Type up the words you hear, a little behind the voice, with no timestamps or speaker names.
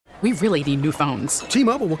We really need new phones.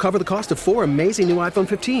 T-Mobile will cover the cost of 4 amazing new iPhone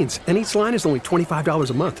 15s, and each line is only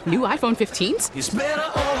 $25 a month. New iPhone 15s? It's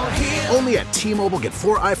better over here. Only at T-Mobile, get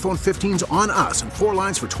 4 iPhone 15s on us and 4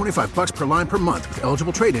 lines for $25 per line per month with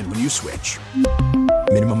eligible trade-in when you switch.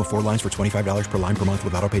 Minimum of 4 lines for $25 per line per month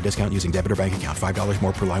with autopay discount using debit or bank account. $5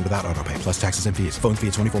 more per line without autopay, plus taxes and fees. Phone fee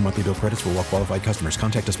at 24 monthly bill credits for well-qualified customers.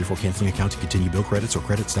 Contact us before canceling account to continue bill credits or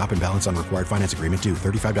credit stop and balance on required finance agreement due.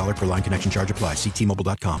 $35 per line connection charge applies. See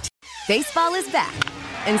T-Mobile.com. Baseball is back,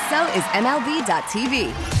 and so is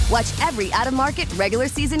MLB.tv. Watch every out-of-market regular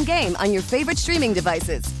season game on your favorite streaming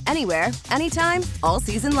devices. Anywhere, anytime, all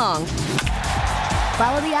season long.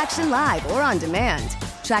 Follow the action live or on demand.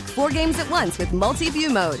 Track 4 games at once with multi-view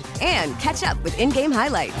mode and catch up with in-game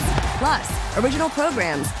highlights. Plus, original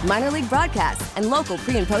programs, minor league broadcasts, and local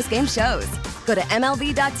pre- and post-game shows. Go to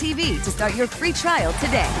MLB.tv to start your free trial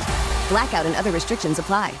today. Blackout and other restrictions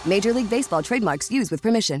apply. Major League Baseball trademarks used with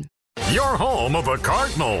permission. Your home of the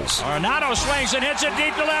Cardinals. Arenado swings and hits it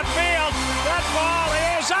deep to left field. That ball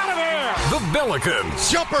is out of here. The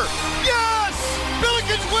Billikens. Jumper. Yes!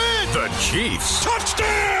 Billikens win! The Chiefs.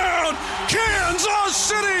 Touchdown! Kansas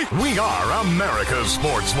City! We are America's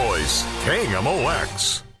sports voice.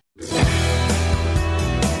 KMOX.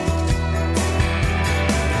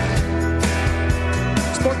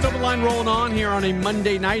 Sports Open Line rolling on here on a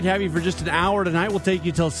Monday night. Have you for just an hour tonight. We'll take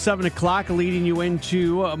you till 7 o'clock, leading you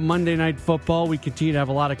into Monday Night Football. We continue to have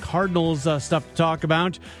a lot of Cardinals stuff to talk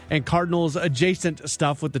about and Cardinals adjacent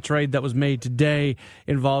stuff with the trade that was made today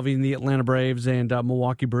involving the Atlanta Braves and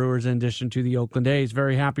Milwaukee Brewers in addition to the Oakland A's.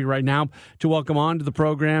 Very happy right now to welcome on to the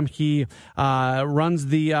program. He runs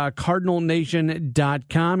the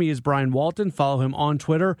CardinalNation.com. He is Brian Walton. Follow him on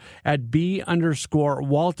Twitter at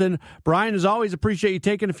 @B_Walton. Brian, as always, appreciate you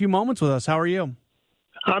taking a few moments with us. How are you?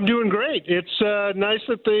 I'm doing great. It's nice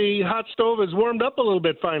that the hot stove has warmed up a little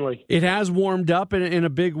bit finally. It has warmed up in a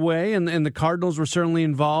big way, and the Cardinals were certainly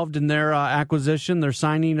involved in their acquisition, their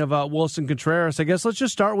signing of Willson Contreras. I guess let's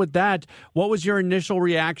just start with that. What was your initial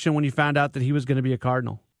reaction when you found out that he was going to be a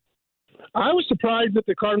Cardinal? I was surprised that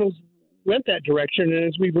the Cardinals went that direction, and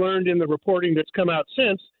as we've learned in the reporting that's come out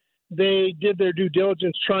since, they did their due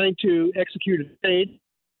diligence trying to execute a trade.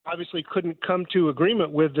 Obviously couldn't come to agreement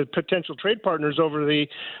with the potential trade partners over the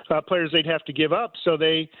players they'd have to give up. So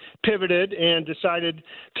they pivoted and decided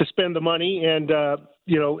to spend the money and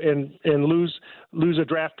lose a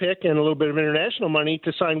draft pick and a little bit of international money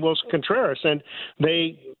to sign Willson Contreras. And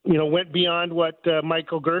they, went beyond what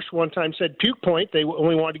Michael Gersh one time said, puke point. They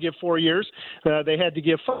only wanted to give 4 years. They had to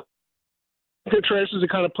give 5. Contreras is the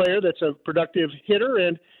kind of player that's a productive hitter,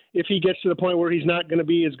 and if he gets to the point where he's not going to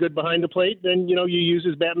be as good behind the plate, then, you use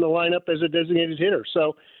his bat in the lineup as a designated hitter.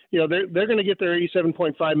 So, they're going to get their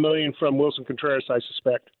 $87.5 million from Willson Contreras, I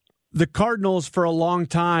suspect. The Cardinals for a long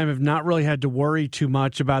time have not really had to worry too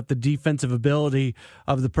much about the defensive ability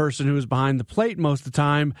of the person who is behind the plate most of the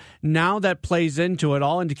time. Now that plays into it.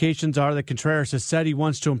 All indications are that Contreras has said he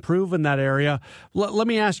wants to improve in that area. Let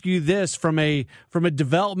me ask you this from a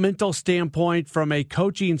developmental standpoint, from a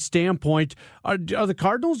coaching standpoint. Are the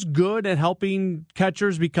Cardinals good at helping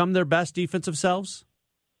catchers become their best defensive selves?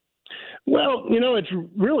 Well, it's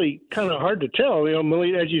really kind of hard to tell.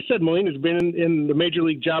 Molina, as you said, Molina's been in the major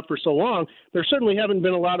league job for so long. There certainly haven't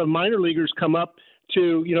been a lot of minor leaguers come up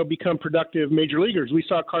to, become productive major leaguers. We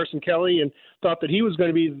saw Carson Kelly and thought that he was going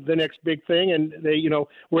to be the next big thing, and they,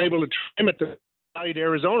 were able to trim at the Valley to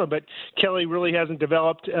Arizona, but Kelly really hasn't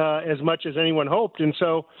developed as much as anyone hoped. And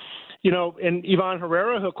so, and Ivan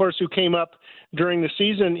Herrera, of course, who came up during the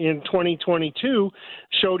season in 2022,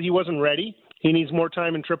 showed he wasn't ready. He needs more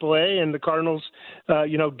time in AAA, and the Cardinals,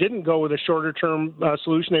 didn't go with a shorter-term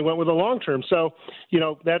solution. They went with a long-term. So,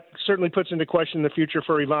 that certainly puts into question the future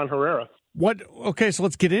for Ivan Herrera. Okay, so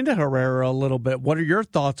let's get into Herrera a little bit. What are your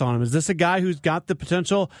thoughts on him? Is this a guy who's got the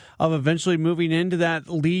potential of eventually moving into that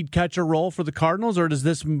lead catcher role for the Cardinals, or does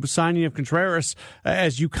this signing of Contreras,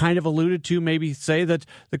 as you kind of alluded to, maybe say that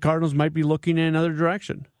the Cardinals might be looking in another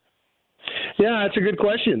direction? Yeah, that's a good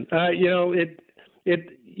question.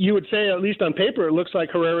 You would say, at least on paper, it looks like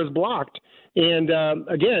Herrera's blocked. And,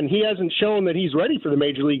 again, he hasn't shown that he's ready for the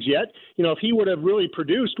major leagues yet. If he would have really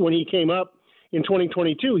produced when he came up in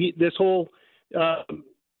 2022, this whole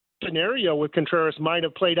scenario with Contreras might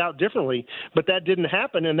have played out differently, but that didn't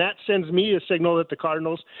happen, and that sends me a signal that the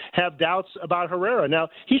Cardinals have doubts about Herrera. Now,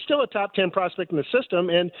 he's still a top 10 prospect in the system,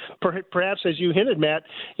 and perhaps, as you hinted, Matt,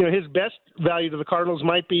 his best value to the Cardinals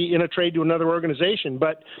might be in a trade to another organization.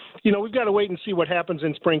 But, we've got to wait and see what happens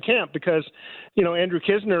in spring camp because, Andrew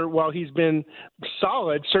Knizner, while he's been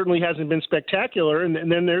solid, certainly hasn't been spectacular, and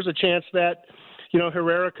then there's a chance that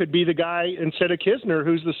Herrera could be the guy instead of Kisner,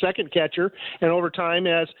 who's the second catcher. And over time,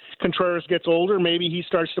 as Contreras gets older, maybe he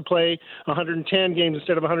starts to play 110 games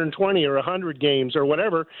instead of 120 or 100 games or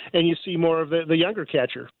whatever, and you see more of the younger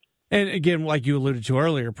catcher. And again, like you alluded to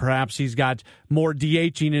earlier, perhaps he's got more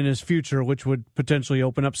DHing in his future, which would potentially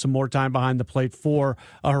open up some more time behind the plate for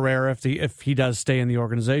Herrera if he does stay in the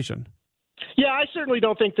organization. Yeah, I certainly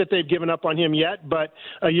don't think that they've given up on him yet, but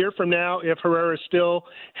a year from now, if Herrera still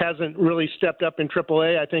hasn't really stepped up in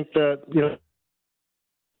AAA, I think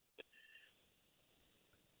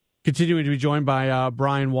Continuing to be joined by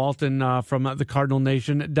Brian Walton from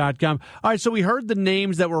thecardinalnation.com. All right, so we heard the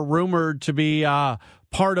names that were rumored to be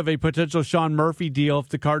part of a potential Sean Murphy deal if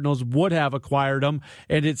the Cardinals would have acquired him,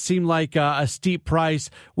 and it seemed like a steep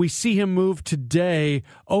price. We see him move today.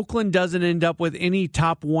 Oakland doesn't end up with any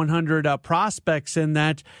top 100 prospects in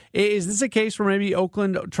that. Is this a case where maybe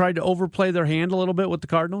Oakland tried to overplay their hand a little bit with the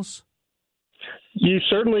Cardinals? You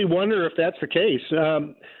certainly wonder if that's the case.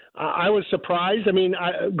 I was surprised. I mean,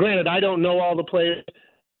 granted, I don't know all the players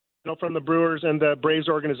from the Brewers and the Braves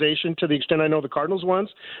organization to the extent I know the Cardinals ones.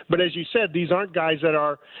 But as you said, these aren't guys that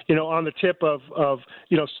are, on the tip of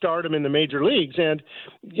stardom in the major leagues. And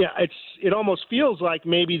yeah, it almost feels like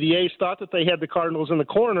maybe the A's thought that they had the Cardinals in the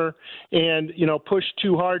corner and, pushed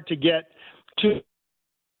too hard to get two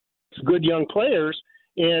good young players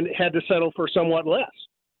and had to settle for somewhat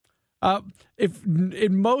less. If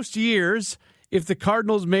in most years, if the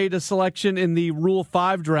Cardinals made a selection in the Rule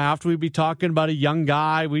 5 draft, we'd be talking about a young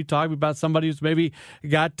guy. We'd talk about somebody who's maybe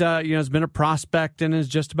got, has been a prospect and is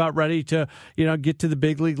just about ready to, get to the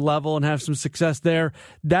big league level and have some success there.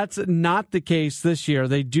 That's not the case this year.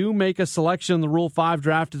 They do make a selection in the Rule 5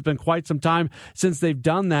 draft. It's been quite some time since they've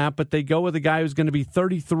done that, but they go with a guy who's going to be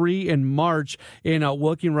 33 in March in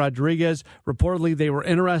Wilking Rodriguez. Reportedly, they were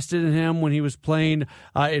interested in him when he was playing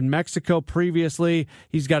in Mexico previously.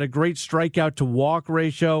 He's got a great strikeout to walk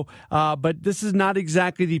ratio, but this is not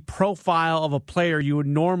exactly the profile of a player you would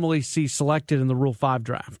normally see selected in the Rule 5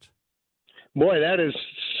 draft. Boy, that is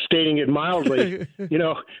stating it mildly.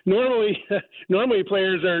 Normally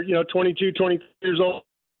players are, 22, 23 years old,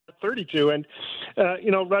 32. And,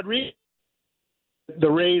 Rodriguez,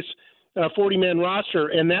 the Rays 40-man roster,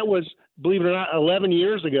 and that was, believe it or not, 11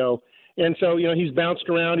 years ago. And so, he's bounced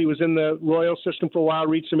around. He was in the Royal system for a while,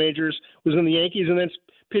 reached the majors, was in the Yankees, and then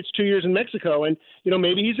pitched 2 years in Mexico. And,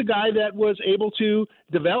 maybe he's a guy that was able to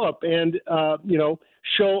develop and,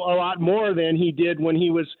 show a lot more than he did when he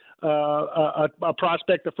was a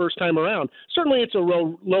prospect the first time around. Certainly it's a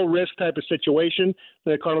low risk type of situation.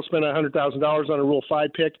 The Cardinals spent $100,000 on a Rule 5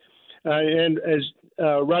 pick. And as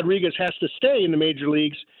Rodriguez has to stay in the major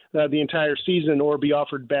leagues the entire season or be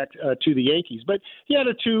offered back to the Yankees. But he had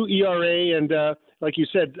a 2 ERA and, like you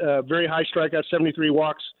said, very high strikeouts, 73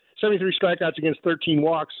 strikeouts against 13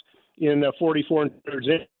 walks in 44 and thirds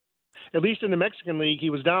innings. At least in the Mexican League, he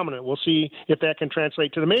was dominant. We'll see if that can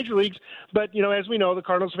translate to the major leagues. But, as we know, the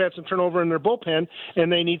Cardinals have had some turnover in their bullpen,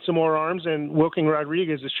 and they need some more arms, and Wilking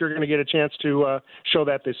Rodriguez is sure going to get a chance to show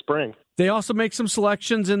that this spring. They also make some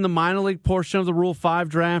selections in the minor league portion of the Rule 5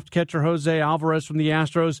 draft. Catcher Jose Alvarez from the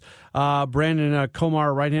Astros, Brandon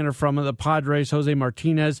Comar, right-hander from the Padres, Jose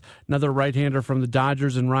Martinez, another right-hander from the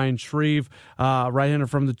Dodgers, and Ryan Shreve, right-hander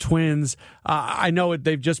from the Twins. I know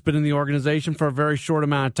they've just been in the organization for a very short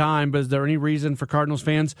amount of time, but is there any reason for Cardinals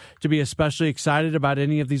fans to be especially excited about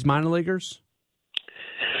any of these minor leaguers?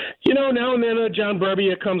 Now and then John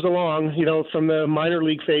Brebbia comes along, from the minor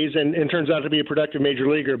league phase and turns out to be a productive major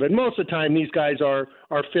leaguer. But most of the time, these guys are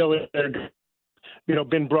filling,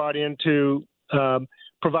 been brought in to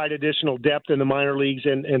provide additional depth in the minor leagues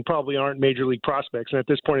and probably aren't major league prospects. And at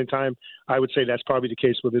this point in time, I would say that's probably the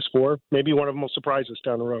case with this 4. Maybe one of them will surprise us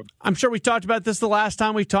down the road. I'm sure we talked about this the last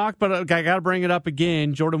time we talked, but I got to bring it up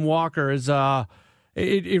again. Jordan Walker is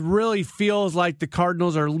It really feels like the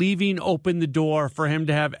Cardinals are leaving open the door for him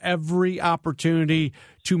to have every opportunity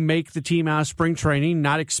to make the team out of spring training,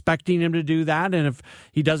 not expecting him to do that. And if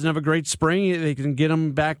he doesn't have a great spring, they can get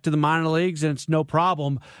him back to the minor leagues and it's no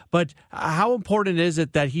problem. But how important is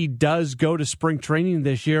it that he does go to spring training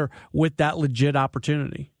this year with that legit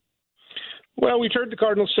opportunity? Well, we've heard the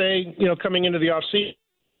Cardinals say, coming into the offseason,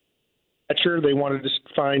 sure they wanted to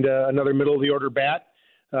find another middle-of-the-order bat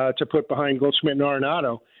to put behind Goldschmidt and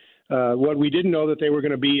Arenado. What we didn't know that they were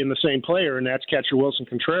going to be in the same player, and that's catcher Wilson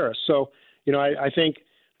Contreras. So, I think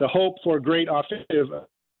the hope for great offensive for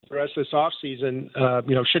the rest of this offseason,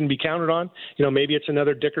 shouldn't be counted on. Maybe it's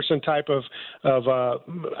another Dickerson type of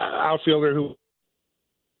outfielder who,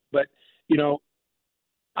 but,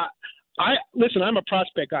 listen, I'm a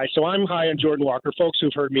prospect guy, so I'm high on Jordan Walker. Folks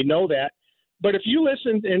who've heard me know that. But if you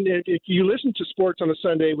listen to sports on a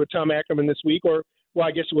Sunday with Tom Ackerman this week, or well,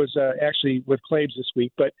 I guess it was actually with Claves this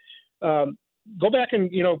week, but go back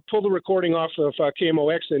and pull the recording off of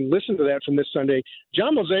KMOX and listen to that from this Sunday.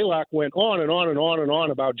 John Mozeliak went on and on and on and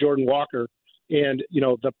on about Jordan Walker and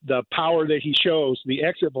the power that he shows, the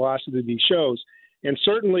exit velocity that he shows, and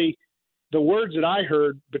certainly the words that I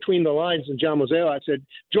heard between the lines and John Mozeliak said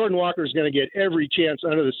Jordan Walker is going to get every chance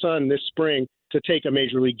under the sun this spring to take a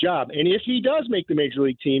major league job, and if he does make the major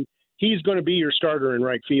league team, he's going to be your starter in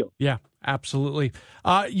right field. Yeah. Absolutely.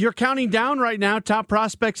 You're counting down right now, top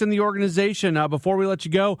prospects in the organization. Before we let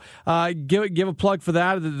you go, give a plug for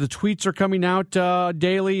that. The tweets are coming out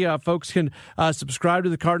daily. Folks can subscribe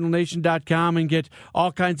to thecardinalnation.com and get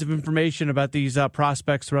all kinds of information about these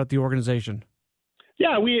prospects throughout the organization.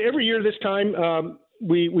 Yeah, every year this time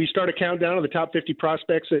we start a countdown of the top 50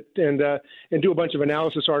 prospects and do a bunch of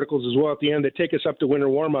analysis articles as well at the end that take us up to winter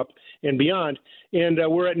warm-up and beyond. And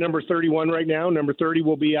we're at number 31 right now. Number 30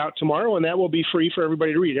 will be out tomorrow, and that will be free for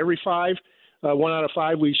everybody to read. Every 1 out of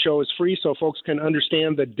 5 we show is free, so folks can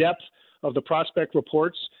understand the depth of the prospect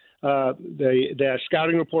reports, the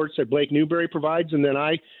scouting reports that Blake Newberry provides, and then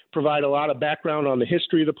I provide a lot of background on the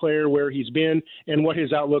history of the player, where he's been, and what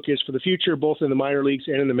his outlook is for the future, both in the minor leagues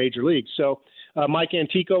and in the major leagues. So Mike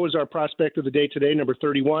Antico is our prospect of the day today, number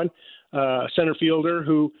 31, center fielder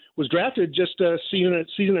who was drafted just a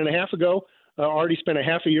season and a half ago, already spent a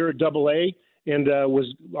half a year at Double-A, and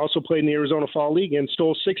was also played in the Arizona Fall League and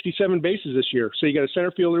stole 67 bases this year. So you got a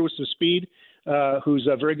center fielder with some speed, who's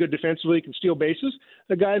very good defensively, can steal bases,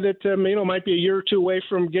 a guy that might be a year or two away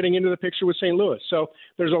from getting into the picture with St. Louis. So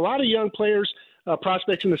there's a lot of young players,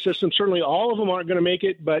 prospects in the system. Certainly all of them aren't going to make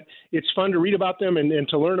it, but it's fun to read about them and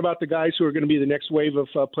to learn about the guys who are going to be the next wave of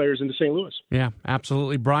players into St. Louis. Yeah,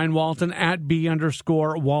 absolutely. Brian Walton at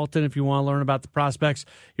 @B_Walton. If you want to learn about the prospects,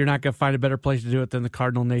 you're not going to find a better place to do it than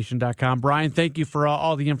thecardinalnation.com. Brian, thank you for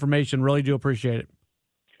all the information. Really do appreciate it.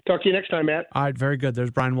 Talk to you next time, Matt. All right, very good. There's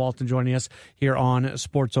Brian Walton joining us here on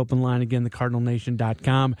Sports Open Line. Again,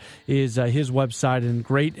 thecardinalnation.com is his website, and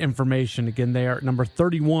great information. Again, they are number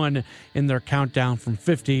 31 in their countdown from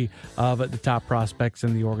 50 of the top prospects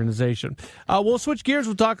in the organization. We'll switch gears.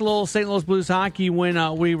 We'll talk a little St. Louis Blues hockey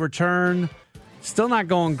when we return. Still not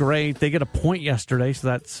going great. They get a point yesterday, so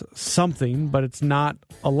that's something, but it's not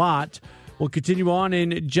a lot. We'll continue on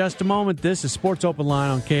in just a moment. This is Sports Open Line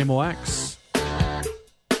on KMOX.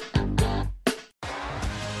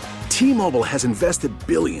 T-Mobile has invested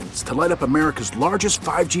billions to light up America's largest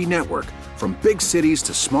 5G network, from big cities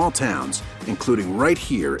to small towns, including right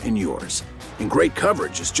here in yours. And great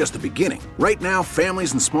coverage is just the beginning. Right now,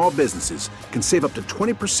 families and small businesses can save up to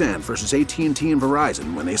 20% versus AT&T and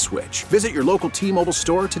Verizon when they switch. Visit your local T-Mobile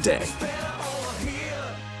store today.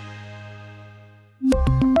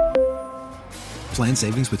 Plan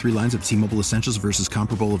savings with 3 lines of T-Mobile Essentials versus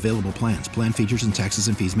comparable available plans. Plan features and taxes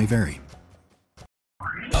and fees may vary.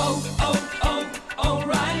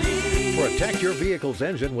 Protect your vehicle's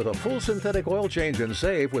engine with a full synthetic oil change and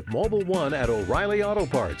save with Mobil 1 at O'Reilly Auto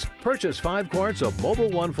Parts. Purchase 5 quarts of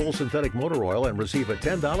Mobil 1 full synthetic motor oil and receive a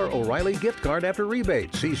 $10 O'Reilly gift card after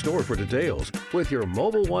rebate. See store for details. With your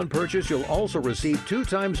Mobil 1 purchase, you'll also receive 2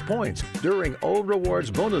 times points during O Rewards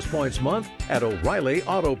Bonus Points Month at O'Reilly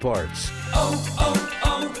Auto Parts.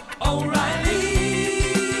 O'Reilly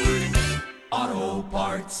Auto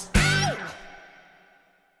Parts.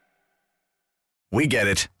 We get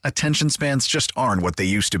it. Attention spans just aren't what they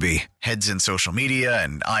used to be. Heads in social media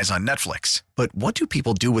and eyes on Netflix. But what do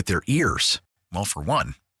people do with their ears? Well, for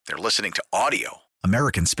one, they're listening to audio.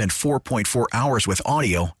 Americans spend 4.4 hours with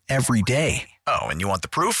audio every day. Oh, and you want the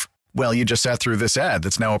proof? Well, you just sat through this ad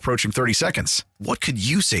that's now approaching 30 seconds. What could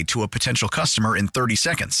you say to a potential customer in 30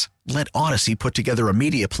 seconds? Let Odyssey put together a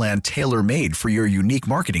media plan tailor-made for your unique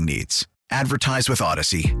marketing needs. Advertise with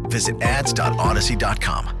Odyssey. Visit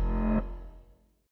ads.odyssey.com.